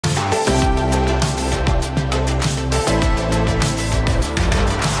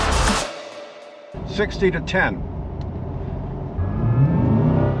60 to 10. All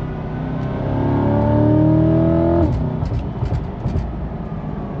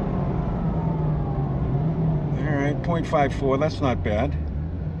right, 0.54, that's not bad.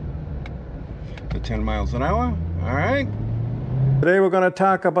 To 10 miles an hour, all right. Today we're going to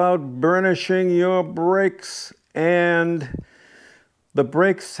talk about burnishing your brakes, and the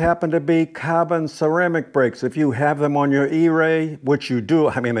brakes happen to be carbon ceramic brakes. If you have them on your E-ray, which you do,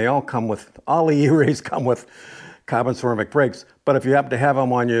 I mean, all the E-rays come with carbon ceramic brakes, but if you happen to have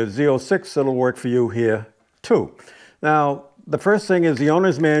them on your Z06, it'll work for you here too. Now, the first thing is the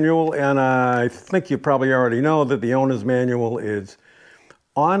owner's manual, and I think you probably already know that the owner's manual is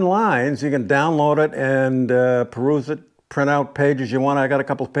online, so you can download it and peruse it, print out pages you want. I got a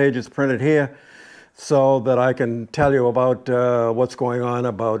couple of pages printed here so that I can tell you about what's going on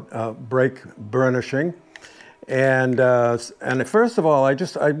about brake burnishing. And first of all,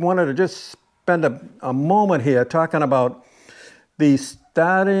 I wanted to just spend a moment here talking about the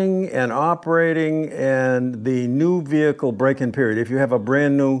starting and operating and the new vehicle braking period. If you have a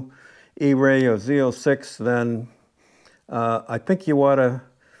brand new E-ray or Z06, then I think you ought to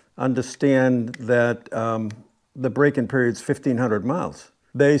understand that the braking period is 1,500 miles.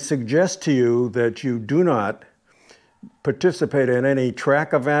 They suggest to you that you do not participate in any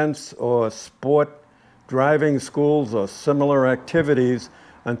track events or sport driving schools or similar activities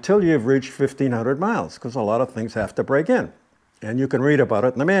until you've reached 1,500 miles, because a lot of things have to break in. And you can read about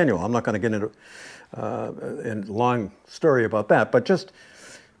it in the manual. I'm not going to get into a long story about that, but just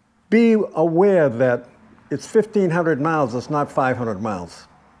be aware that it's 1,500 miles, it's not 500 miles.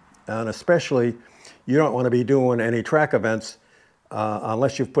 And especially, you don't want to be doing any track events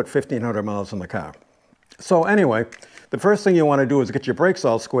unless you've put 1,500 miles in the car. So anyway, the first thing you want to do is get your brakes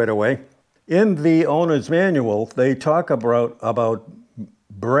all squared away. In the owner's manual, they talk about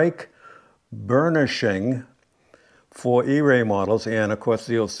brake burnishing for E-ray models, and of course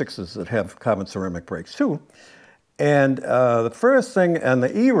the Z06s that have carbon ceramic brakes too. And the first thing, and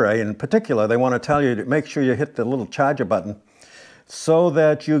the E-ray in particular, they want to tell you to make sure you hit the little charger button so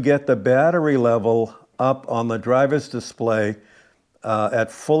that you get the battery level up on the driver's display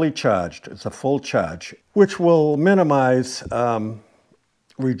at fully charged. It's a full charge, which will minimize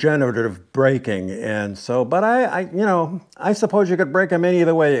regenerative braking. And so, but I suppose you could brake them any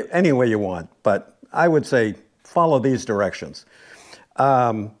way you want, but I would say follow these directions.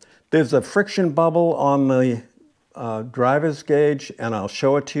 There's a friction bubble on the driver's gauge, and I'll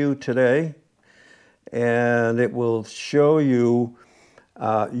show it to you today. And it will show you,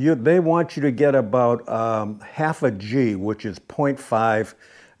 they want you to get about half a G, which is 0.5.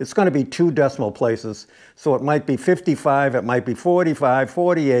 It's going to be 2 decimal places. So it might be 55, it might be 45,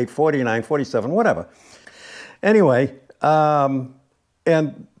 48, 49, 47, whatever. Anyway,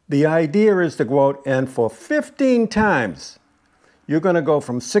 and the idea is to go out and for 15 times, you're going to go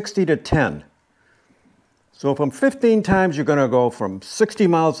from 60 to 10. So from 15 times, you're going to go from 60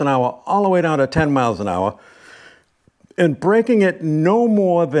 miles an hour all the way down to 10 miles an hour, and braking it no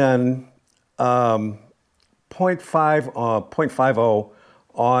more than 0.5 or 0.50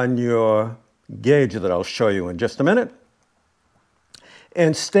 on your gauge that I'll show you in just a minute.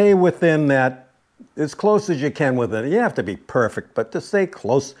 And stay within that, as close as you can within it. You have to be perfect, but to stay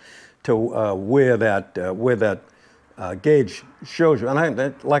close to where that gauge shows you.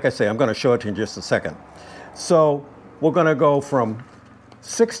 And like I say, I'm going to show it to you in just a second. So we're going to go from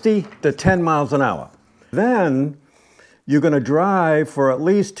 60 to 10 miles an hour. Then you're going to drive for at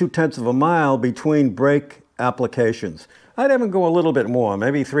least 0.2 of a mile between brake applications. I'd even go a little bit more,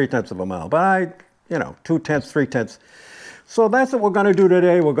 maybe 0.3 of a mile, but 2/10, 3/10. So that's what we're going to do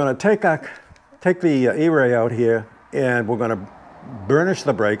today. We're going to take the E-ray out here, and we're going to burnish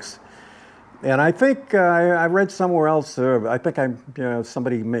the brakes. And I think I read somewhere else, I think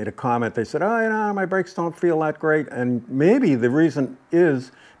somebody made a comment. They said, oh, my brakes don't feel that great. And maybe the reason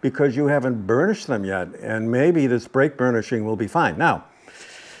is because you haven't burnished them yet. And maybe this brake burnishing will be fine. Now,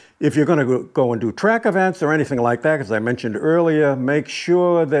 if you're going to go and do track events or anything like that, as I mentioned earlier, make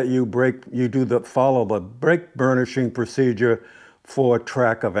sure that you follow the brake burnishing procedure for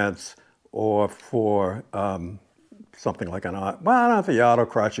track events or for something like well, I don't know, the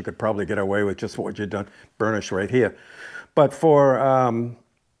autocross, you could probably get away with just what you've done, burnish right here. But for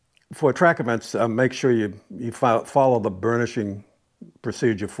track events, make sure you follow the burnishing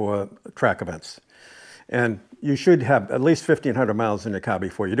procedure for track events. And you should have at least 1,500 miles in your car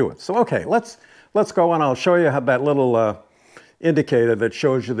before you do it. So, okay, let's go, and I'll show you how that little indicator that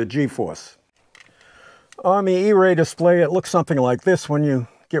shows you the G-force. On the E-ray display, it looks something like this when you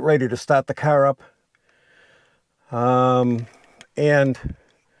get ready to start the car up. And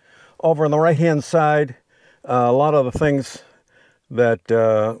over on the right-hand side, a lot of the things that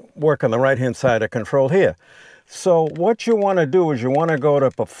work on the right-hand side are controlled here. So what you want to do is you want to go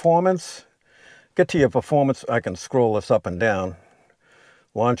to Performance, get to your Performance. I can scroll this up and down.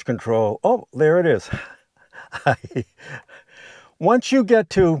 Launch control. Oh, there it is. Once you get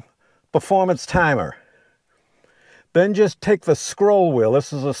to Performance Timer, then just take the scroll wheel.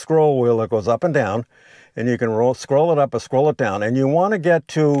 This is a scroll wheel that goes up and down, and you can scroll it up or scroll it down. And you want to get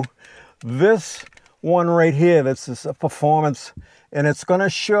to this one right here. This is a Performance, and it's going to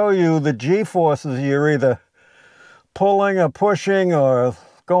show you the G-forces. You're either pulling or pushing or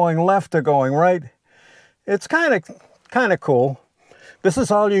going left or going right. It's kind of cool. This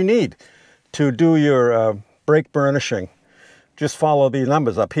is all you need to do your brake burnishing. Just follow the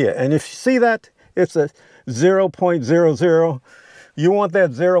numbers up here. And if you see that, it's a 0.00. You want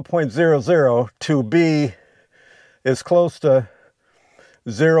that 0.00 to be as close to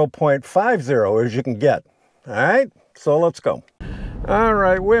 0.50 as you can get. All right, so let's go. All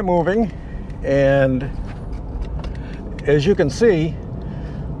right, we're moving. And as you can see,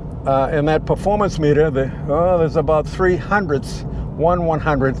 in that performance meter, there's about 3/100ths,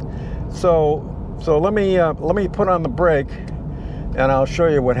 1/100th. So let me put on the brake, and I'll show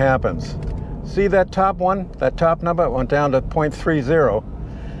you what happens. See that top one? That top number went down to 0.30.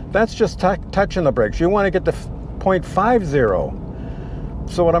 That's just touching the brakes. You want to get to 0.50.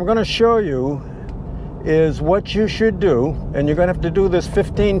 So what I'm going to show you is what you should do, and you're going to have to do this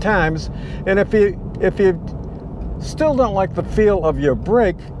 15 times. And if you still don't like the feel of your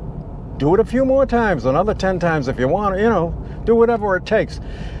brake, do it a few more times, another 10 times if you want, you know, do whatever it takes.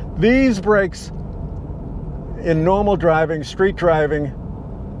 These brakes in normal driving, street driving,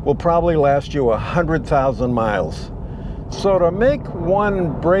 will probably last you 100,000 miles. So to make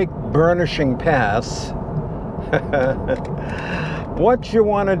one brake burnishing pass, what you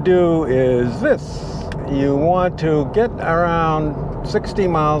want to do is this. You want to get around 60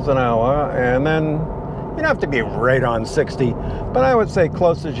 miles an hour, and then you don't have to be right on 60, but I would say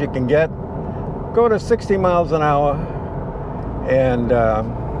close as you can get. Go to 60 miles an hour, and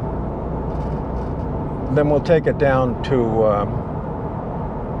then we'll take it down to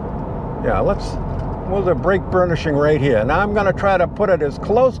we'll do brake burnishing right here. Now I'm going to try to put it as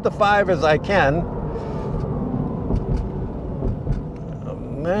close to 5 as I can.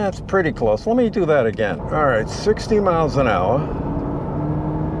 That's pretty close. Let me do that again. All right, 60 miles an hour.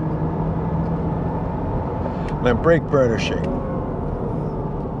 Then brake burnishing.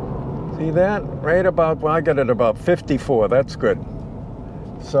 See that? Right about, well, I got it about 54. That's good.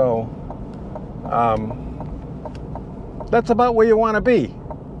 So, that's about where you want to be.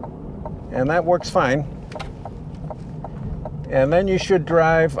 And that works fine. And then you should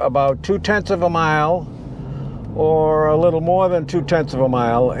drive about 2/10 of a mile, or a little more than 2/10 of a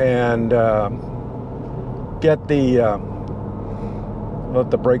mile, and get let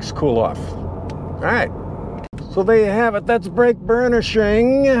the brakes cool off. All right. So there you have it. That's brake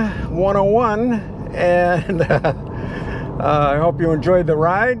burnishing 101, and I hope you enjoyed the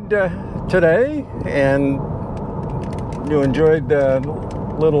ride today, and you enjoyed the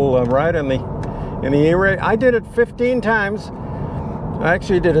little ride in the E-ray. I did it 15 times. I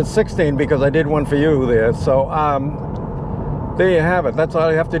actually did it 16 because I did one for you there. So there you have it. That's all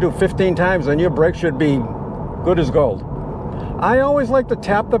you have to do, 15 times, and your brakes should be good as gold. I always like to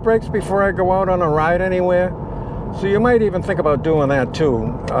tap the brakes before I go out on a ride anywhere. So you might even think about doing that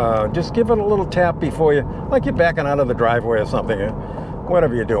too. Just give it a little tap before you, like you're backing out of the driveway or something,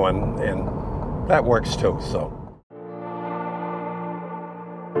 whatever you're doing, and that works too. So.